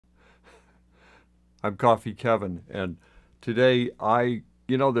I'm Coffee Kevin, and today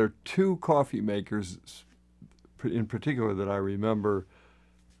there are two coffee makers in particular that I remember.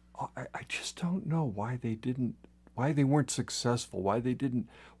 I just don't know why they weren't successful, why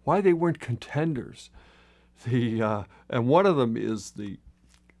they weren't contenders. And one of them is the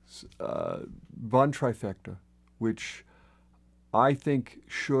Bun Trifecta, which I think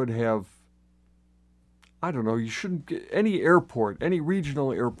should have. I don't know. You shouldn't get any airport, any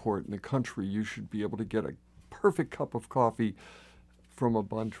regional airport in the country. You should be able to get a perfect cup of coffee from a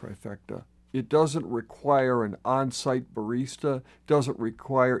Bun Trifecta. It doesn't require an on-site barista. Doesn't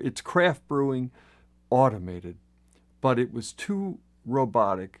require. It's craft brewing, automated, but it was too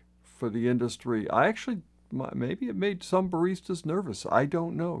robotic for the industry. I actually maybe it made some baristas nervous. I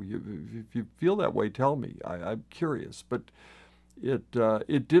don't know. If you feel that way, tell me. I'm curious, but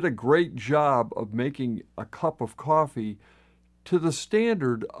it did a great job of making a cup of coffee to the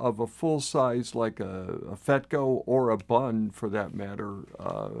standard of a full size, like a Fetco or a Bun for that matter,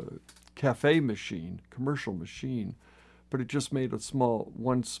 cafe machine, commercial machine. But it just made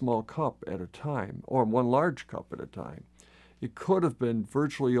one small cup at a time, or one large cup at a time. It could have been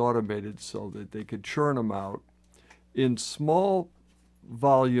virtually automated so that they could churn them out in small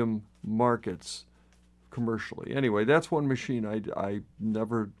volume markets commercially. Anyway, that's one machine I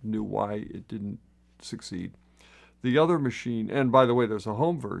never knew why it didn't succeed. The other machine, and by the way, there's a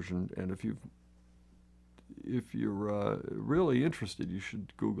home version, and if you're really interested, you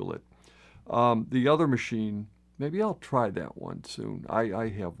should Google it. The other machine, maybe I'll try that one soon. I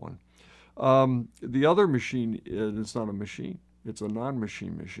have one. The other machine, it's not a machine. It's a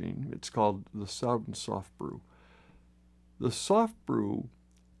non-machine machine. It's called the Sowden SoftBrew. The SoftBrew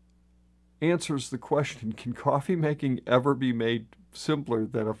answers the question, can coffee making ever be made simpler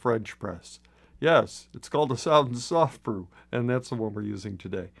than a French press? Yes, it's called a Sowden SoftBrew, and that's the one we're using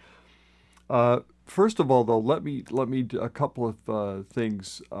today. First of all, though, let me do a couple of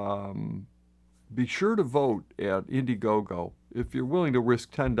things. Be sure to vote at Indiegogo. If you're willing to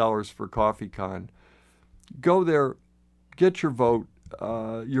risk $10 for CoffeeCon, go there, get your vote.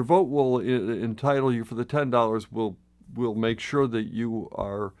 Your vote will entitle you for the $10. Will make sure that you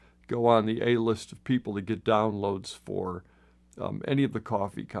go on the A list of people to get downloads for any of the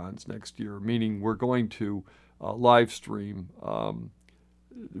coffee cons next year, meaning we're going to live stream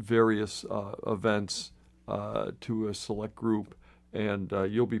various events to a select group, and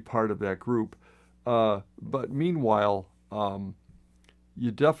you'll be part of that group. But meanwhile,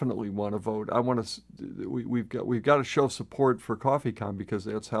 you definitely want to vote. We've got to show support for CoffeeCon because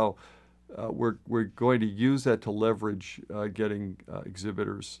that's how we're going to use that to leverage getting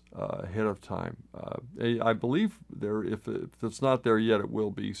exhibitors ahead of time. I believe if it's not there yet, it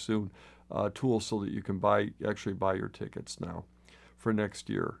will be soon. Tools so that you can actually buy your tickets now for next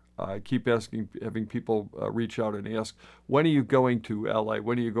year. I keep having people reach out and ask, when are you going to LA?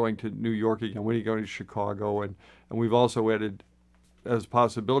 When are you going to New York again? When are you going to Chicago? And we've also added as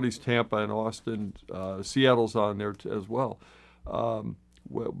possibilities Tampa and Austin. Seattle's on there as well.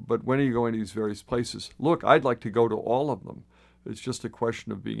 But when are you going to these various places? Look, I'd like to go to all of them. It's just a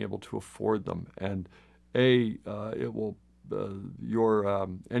question of being able to afford them. And it will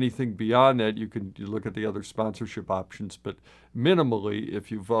anything beyond that, you look at the other sponsorship options. But minimally,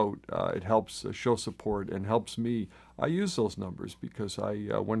 if you vote, it helps show support and helps me. I use those numbers because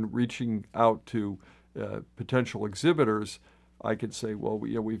when reaching out to potential exhibitors, I could say, well,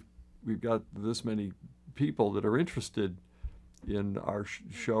 we've got this many people that are interested in our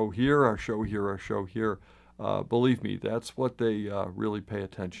show here, our show here, our show here. Believe me, that's what they really pay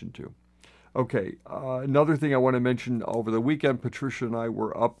attention to. Okay, another thing I want to mention, over the weekend, Patricia and I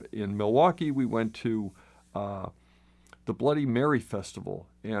were up in Milwaukee. We went to the Bloody Mary Festival,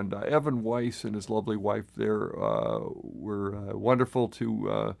 and Evan Weiss and his lovely wife there were wonderful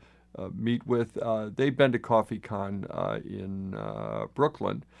to meet with. They've been to CoffeeCon in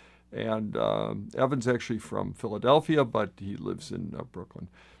Brooklyn, and Evan's actually from Philadelphia, but he lives in Brooklyn.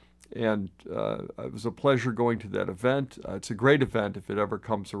 And it was a pleasure going to that event. It's a great event if it ever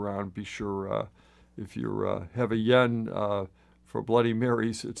comes around. Be sure if you have a yen for Bloody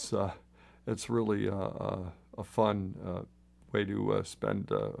Marys, it's really a fun way to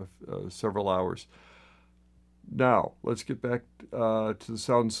spend several hours. Now, let's get back to the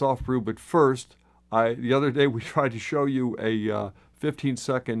Sowden SoftBrew. But first, the other day we tried to show you a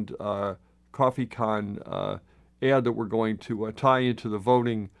 15-second CoffeeCon ad that we're going to tie into the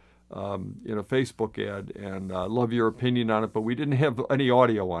voting in a Facebook ad, and I love your opinion on it, but we didn't have any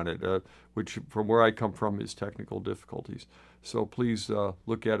audio on it, which from where I come from is technical difficulties. So please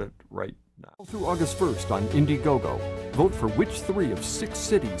look at it right now. Through August 1st on Indiegogo, vote for which 3 of 6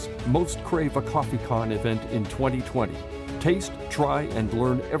 cities most crave a CoffeeCon event in 2020. Taste, try, and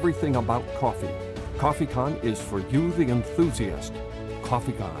learn everything about coffee. CoffeeCon is for you, the enthusiast.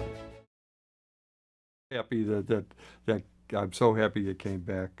 CoffeeCon. Happy that I'm so happy it came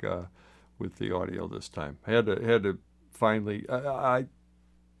back with the audio this time. I had to finally. I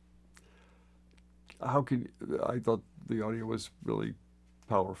thought the audio was really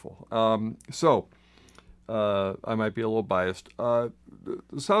powerful. So I might be a little biased. The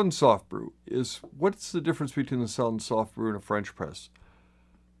Sowden SoftBrew is, what's the difference between the Sowden SoftBrew and a French press?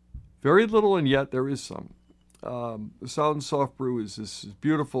 Very little, and yet there is some. The Sowden SoftBrew is this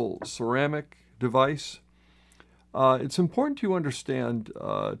beautiful ceramic device. It's important to understand,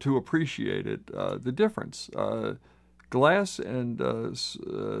 to appreciate it, the difference. Glass and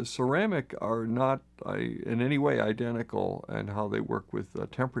ceramic are not in any way identical in how they work with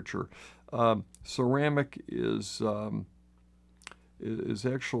temperature. Ceramic is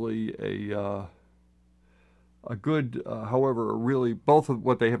actually a good, however, really, both of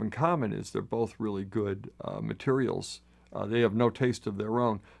what they have in common is they're both really good materials. They have no taste of their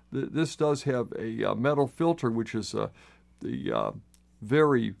own. This does have a metal filter, which is the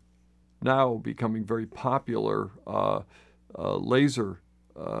very, now becoming very popular laser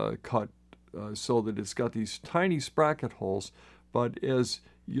cut, so that it's got these tiny sprocket holes. But as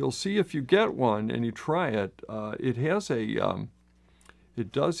you'll see if you get one and you try it, it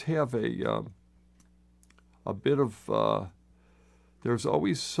does have a bit of, there's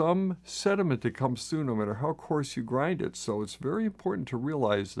always some sediment that comes through no matter how coarse you grind it. So it's very important to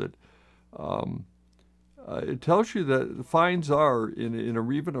realize that it tells you that the fines are in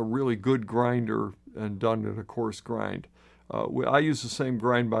even a really good grinder and done at a coarse grind. I use the same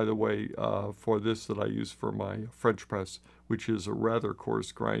grind, by the way, for this that I use for my French press, which is a rather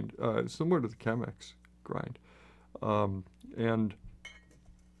coarse grind, similar to the Chemex grind. And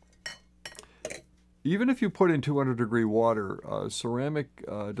even if you put in 200-degree water, ceramic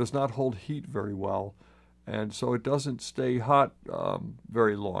does not hold heat very well, and so it doesn't stay hot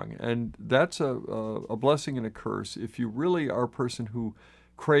very long. And that's a blessing and a curse. If you really are a person who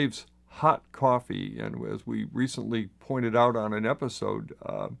craves hot coffee, and as we recently pointed out on an episode,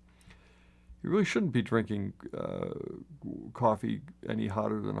 you really shouldn't be drinking coffee any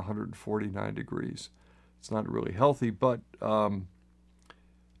hotter than 149 degrees. It's not really healthy, but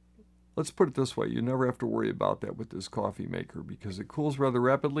let's put it this way. You never have to worry about that with this coffee maker because it cools rather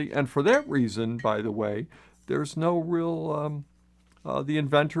rapidly. And for that reason, by the way, there's no real, the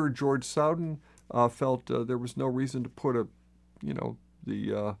inventor, George Sowden, felt there was no reason to put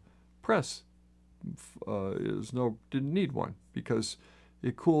the press didn't need one because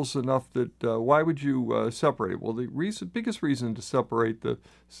it cools enough that why would you separate it? Well, the biggest reason to separate the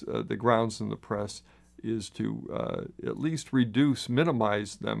grounds in the press is to at least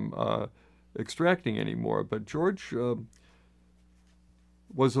minimize them extracting anymore. But George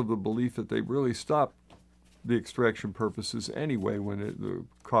was of the belief that they really stopped the extraction purposes anyway when the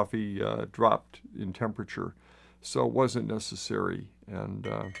coffee dropped in temperature, so it wasn't necessary. And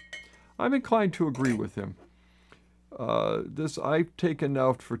I'm inclined to agree with him. This I've taken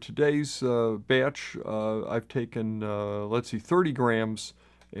now for today's batch. I've taken, let's see, 30 grams.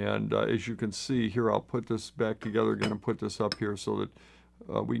 And as you can see here, I'll put this back together again and put this up here so that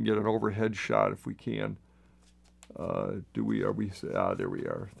we can get an overhead shot if we can. There we are.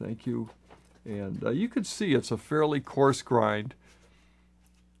 Thank you. And you can see it's a fairly coarse grind.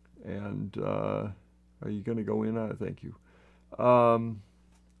 And are you going to go in on it? Thank you.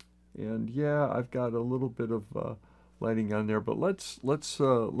 And yeah, I've got a little bit of lighting on there, but let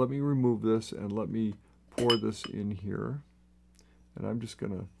me remove this and let me pour this in here. And I'm just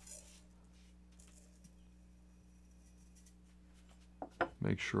going to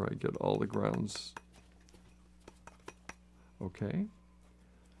make sure I get all the grounds okay.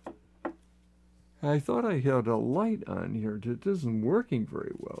 I thought I had a light on here. It isn't working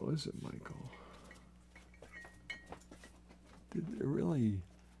very well, is it, Michael? It really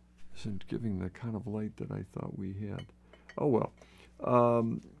isn't giving the kind of light that I thought we had. Oh, well.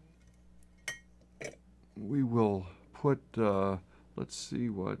 We will put... let's see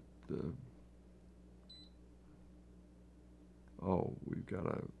what we've got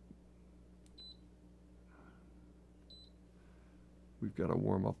to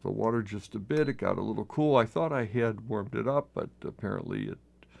warm up the water just a bit. It got a little cool. I thought I had warmed it up, but apparently it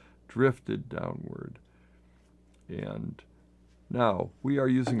drifted downward. And now we are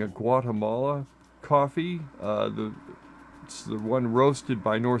using a Guatemala coffee. It's the one roasted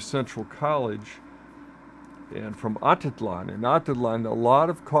by North Central College. and from Atitlan. In Atitlan, a lot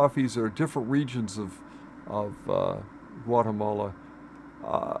of coffees are different regions of Guatemala.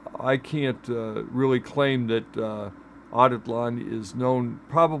 I can't really claim that Atitlan is known.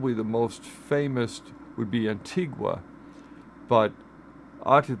 Probably the most famous would be Antigua, but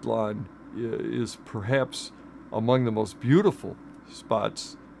Atitlan is perhaps among the most beautiful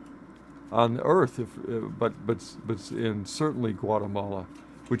spots on the earth, but in certainly Guatemala,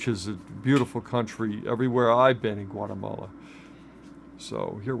 which is a beautiful country everywhere I've been in Guatemala.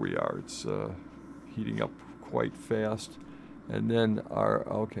 So here we are. It's heating up quite fast, and then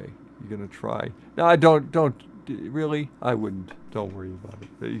okay. You're gonna try. No, I don't really. I wouldn't. Don't worry about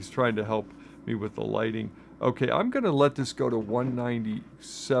it. He's trying to help me with the lighting. Okay, I'm gonna let this go to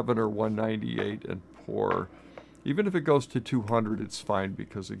 197 or 198 and pour. Even if it goes to 200, it's fine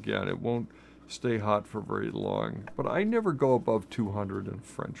because again, it won't stay hot for very long. But I never go above 200 in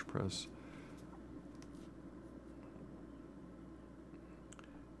French press.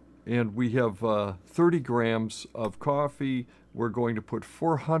 And we have 30 grams of coffee. We're going to put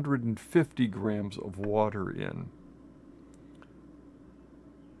 450 grams of water in.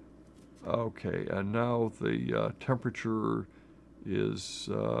 Okay, and now the temperature is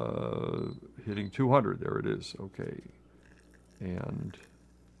hitting 200. There it is. Okay. And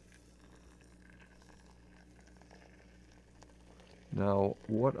now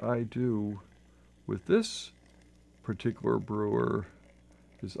what I do with this particular brewer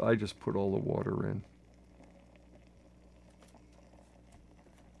is I just put all the water in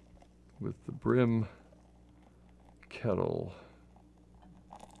with the brim kettle.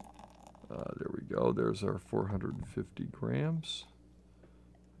 There we go. There's our 450 grams.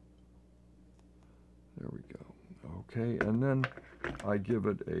 There we go. Okay, and then I give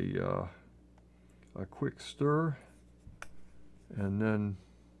it a quick stir, and then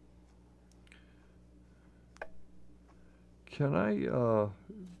can I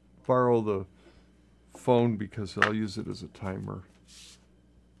borrow the phone because I'll use it as a timer.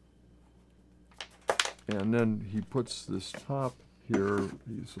 And then he puts this top here,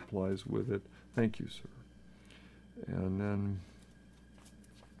 he supplies with it. Thank you, sir. And then,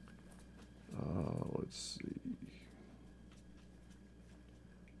 let's see.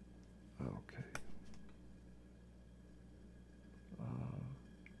 Okay. All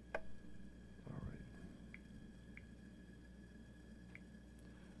right.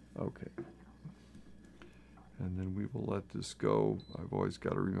 Okay. And then we will let this go. I've always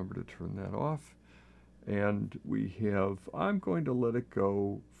got to remember to turn that off. And we have, I'm going to let it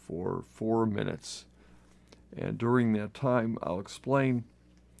go for 4 minutes. And during that time, I'll explain,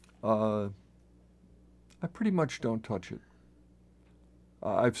 I pretty much don't touch it.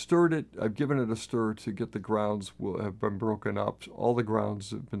 I've stirred it, I've given it a stir to get the grounds will have been broken up. All the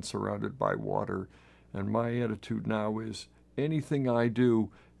grounds have been surrounded by water. And my attitude now is anything I do,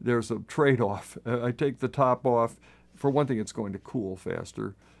 there's a trade-off. I take the top off. For one thing, it's going to cool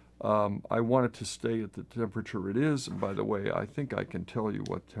faster. I want it to stay at the temperature it is. And by the way, I think I can tell you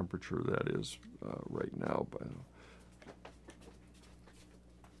what temperature that is right now.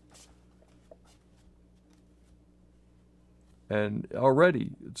 And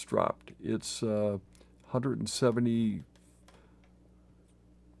already it's dropped. It's 170,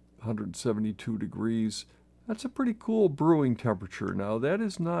 172 degrees. That's a pretty cool brewing temperature. Now, that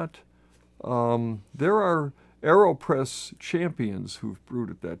is not, there are AeroPress champions who've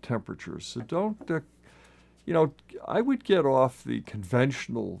brewed at that temperature. So don't, you know, I would get off the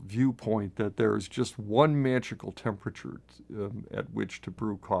conventional viewpoint that there is just one magical temperature at which to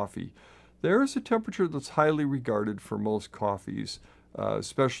brew coffee. There is a temperature that's highly regarded for most coffees,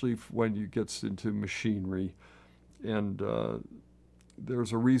 especially when you get into machinery. And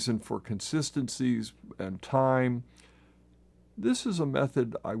there's a reason for consistencies and time. This is a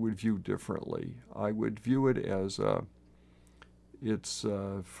method I would view differently. I would view it as it's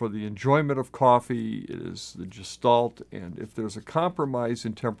for the enjoyment of coffee. It is the gestalt, and if there's a compromise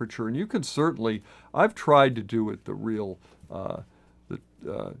in temperature, and you can certainly, I've tried to do it the real,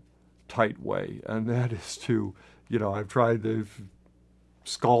 tight way, and that is to, you know, I've tried the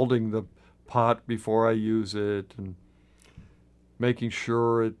scalding the pot before I use it, and making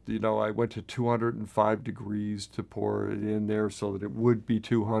sure it, you know, I went to 205 degrees to pour it in there so that it would be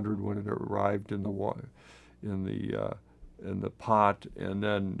 200 when it arrived in the water, in the pot, and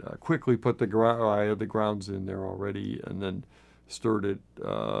then quickly put the I had the grounds in there already, and then stirred it,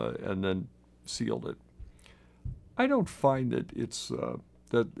 and then sealed it. I don't find that it's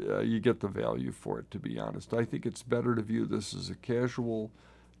that you get the value for it, to be honest. I think it's better to view this as a casual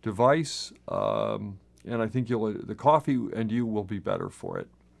device. And I think the coffee and you will be better for it.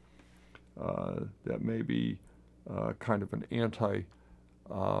 that may be kind of an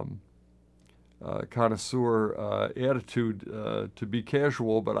connoisseur attitude to be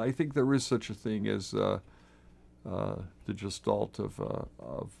casual, but I think there is such a thing as the gestalt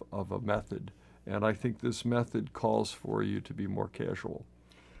of a method, and I think this method calls for you to be more casual.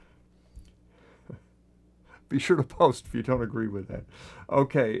 Be sure to post if you don't agree with that.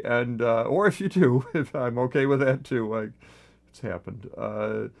 Okay, and or if you do, if I'm okay with that too. It's happened.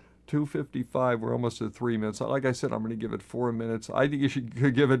 2:55. We're almost at 3 minutes. Like I said, I'm going to give it 4 minutes. I think you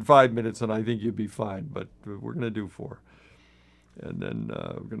could give it 5 minutes, and I think you'd be fine. But we're going to do 4, and then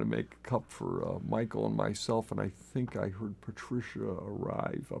we're going to make a cup for Michael and myself. And I think I heard Patricia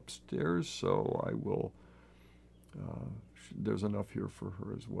arrive upstairs, so I will. There's enough here for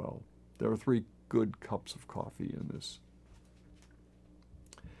her as well. There are 3 good cups of coffee in this.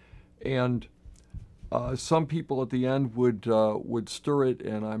 And some people at the end would stir it,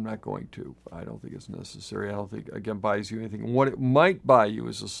 and I'm not going to. I don't think it's necessary. I don't think, again, buys you anything. What it might buy you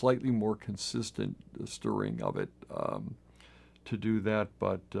is a slightly more consistent stirring of it to do that.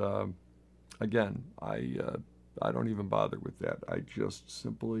 But again, I don't even bother with that. I just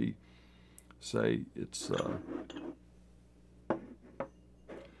simply say it's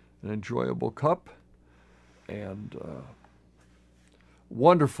an enjoyable cup, and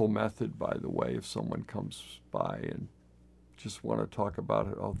wonderful method, by the way, if someone comes by and just want to talk about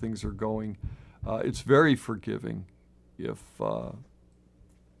it, how things are going. It's very forgiving if you're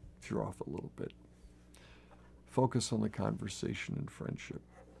off a little bit. Focus on the conversation and friendship.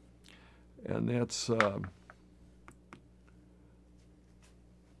 And that's,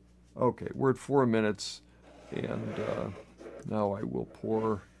 okay, we're at 4 minutes, and now I will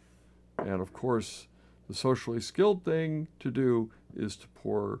pour. And of course, the socially skilled thing to do is to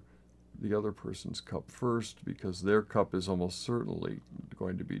pour the other person's cup first, because their cup is almost certainly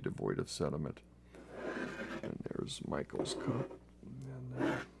going to be devoid of sediment. And there's Michael's cup. And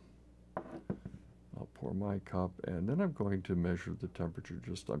then I'll pour my cup, and then I'm going to measure the temperature.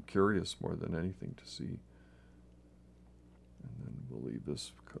 I'm curious more than anything to see. And then we'll leave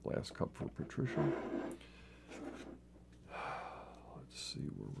this last cup for Patricia. Let's see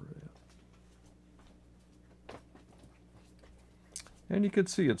where we're at. And you can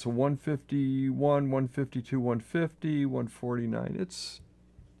see it's a 151, 152, 150, 149. It's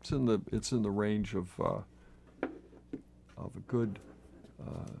in the range of a good,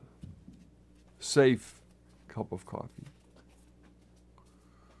 safe cup of coffee.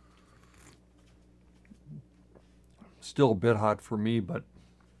 Still a bit hot for me, but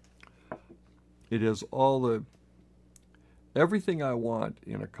it has everything I want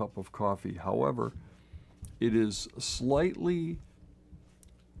in a cup of coffee. However, it is slightly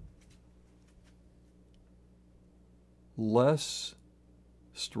less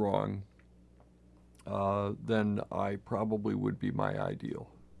strong than I probably would be my ideal.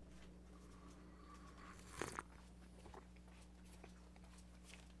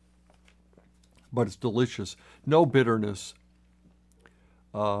 But it's delicious. No bitterness.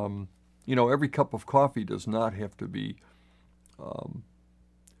 Every cup of coffee does not have to be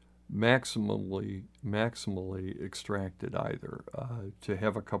maximally extracted either. To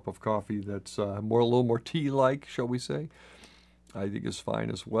have a cup of coffee that's a little more tea-like, shall we say, I think is fine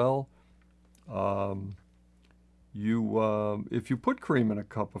as well. If you put cream in a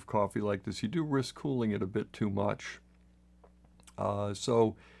cup of coffee like this, you do risk cooling it a bit too much.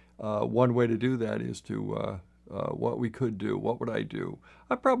 So one way to do that is to what we could do. What would I do?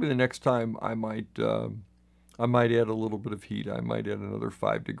 Probably the next time I might add a little bit of heat. I might add another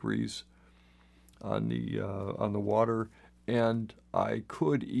 5 degrees on the water, and I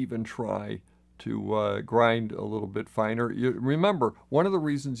could even try to grind a little bit finer. Remember, one of the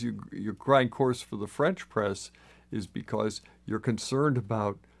reasons you grind coarse for the French press is because you're concerned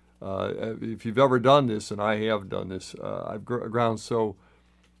about, if you've ever done this, and I have done this, I've ground so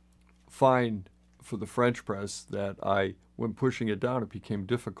fine for the French press that when pushing it down, it became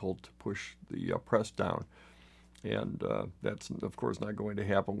difficult to push the press down. And that's, of course, not going to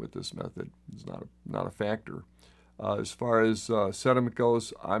happen with this method. It's not a factor. As far as sediment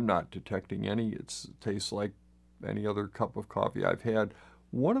goes, I'm not detecting any. It tastes like any other cup of coffee I've had.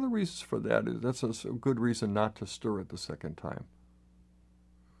 One of the reasons for that is that's a good reason not to stir it the second time.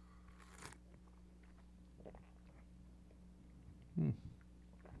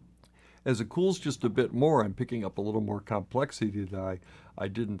 As it cools just a bit more, I'm picking up a little more complexity that I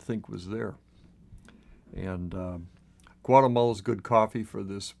didn't think was there. And Guatemala's good coffee for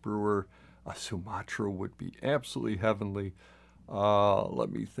this brewer. Sumatra would be absolutely heavenly.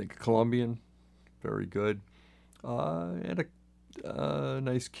 Let me think. Colombian, very good. And a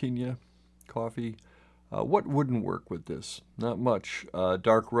nice Kenya. coffee. What wouldn't work with this? Not much.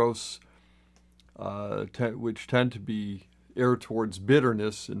 Dark roasts, which tend to be air towards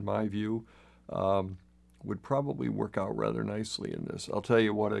bitterness, in my view, would probably work out rather nicely in this. I'll tell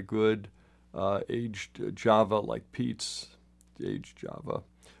you what, a good aged Java like Pete's aged Java,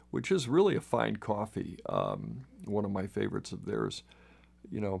 which is really a fine coffee, one of my favorites of theirs,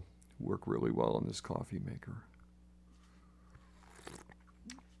 work really well in this coffee maker.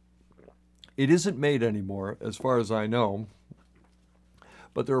 It isn't made anymore, as far as I know,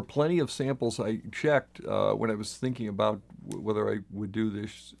 but there are plenty of samples. I checked when I was thinking about whether I would do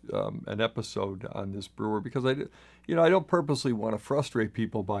this an episode on this brewer, because I don't purposely want to frustrate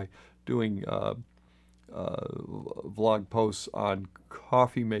people by doing vlog posts on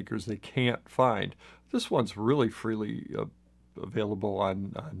coffee makers they can't find. This one's really freely available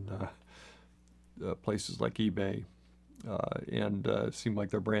on places like eBay, and seem like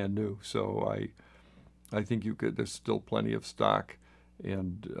they're brand new. So I think there's still plenty of stock,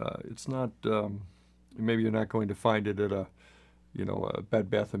 and it's not. Maybe you're not going to find it at a Bed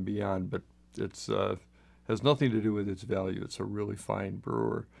Bath and Beyond, but it's has nothing to do with its value. It's a really fine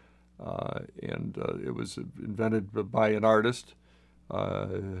brewer, and it was invented by an artist,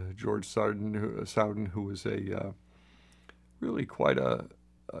 George Sowden, who was a really quite a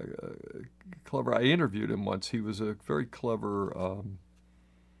clever. I interviewed him once. He was a very clever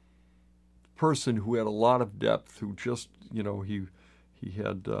person who had a lot of depth. Who just he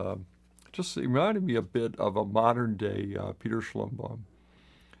had just reminded me a bit of a modern day Peter Schlumbaum.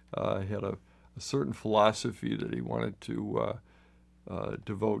 He had a certain philosophy that he wanted to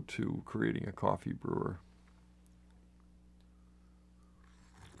devote to creating a coffee brewer.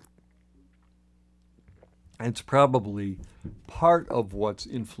 And it's probably part of what's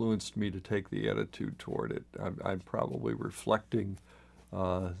influenced me to take the attitude toward it. I'm probably reflecting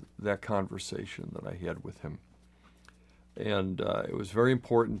that conversation that I had with him. And it was very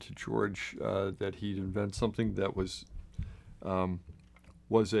important to George that he'd invent something that was a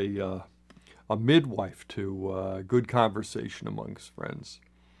midwife to good conversation amongst friends.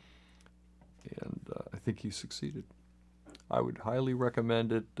 And I think he succeeded. I would highly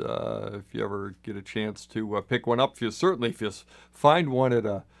recommend it if you ever get a chance to pick one up. If you find one at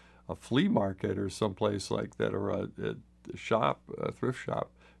a flea market or someplace like that, or a shop, a thrift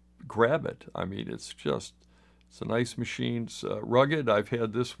shop, grab it. I mean, it's a nice machine. It's rugged. I've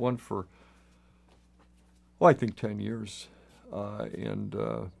had this one for, I think 10 years, and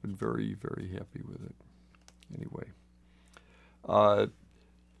been very, very happy with it. Anyway.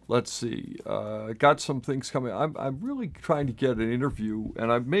 Let's see. Got some things coming. I'm really trying to get an interview, and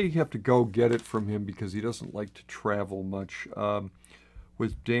I may have to go get it from him because he doesn't like to travel much.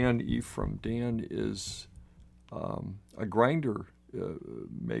 With Dan Ephraim. Dan is a grinder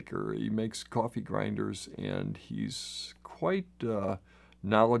maker. He makes coffee grinders, and he's quite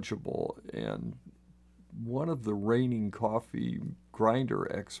knowledgeable and one of the reigning coffee grinder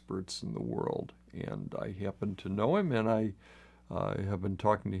experts in the world. And I happen to know him, and I have been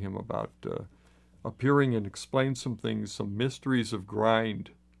talking to him about appearing and explain some things, some mysteries of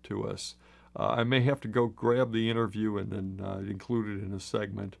grind to us. I may have to go grab the interview and then include it in a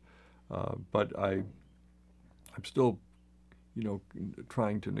segment, but I'm still,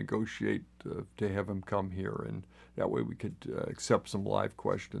 trying to negotiate to have him come here, and that way we could accept some live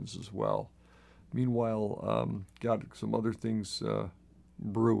questions as well. Meanwhile, got some other things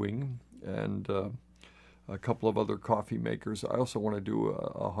brewing, and a couple of other coffee makers. I also want to do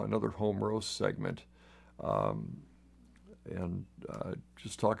another home roast segment, and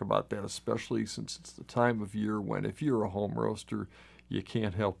just talk about that, especially since it's the time of year when, if you're a home roaster, you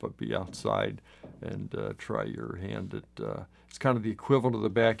can't help but be outside and try your hand at. It's kind of the equivalent of the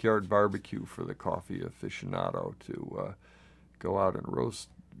backyard barbecue for the coffee aficionado to go out and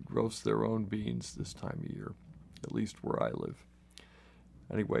roast their own beans this time of year, at least where I live.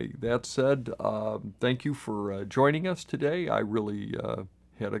 Anyway, that said, thank you for joining us today. I really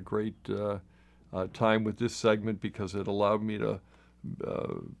had a great time with this segment because it allowed me to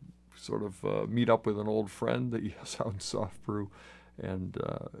sort of meet up with an old friend that has out in SoftBrew and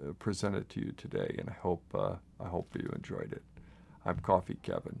present it to you today. And I hope you enjoyed it. I'm Coffee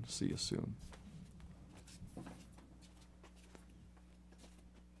Kevin. See you soon.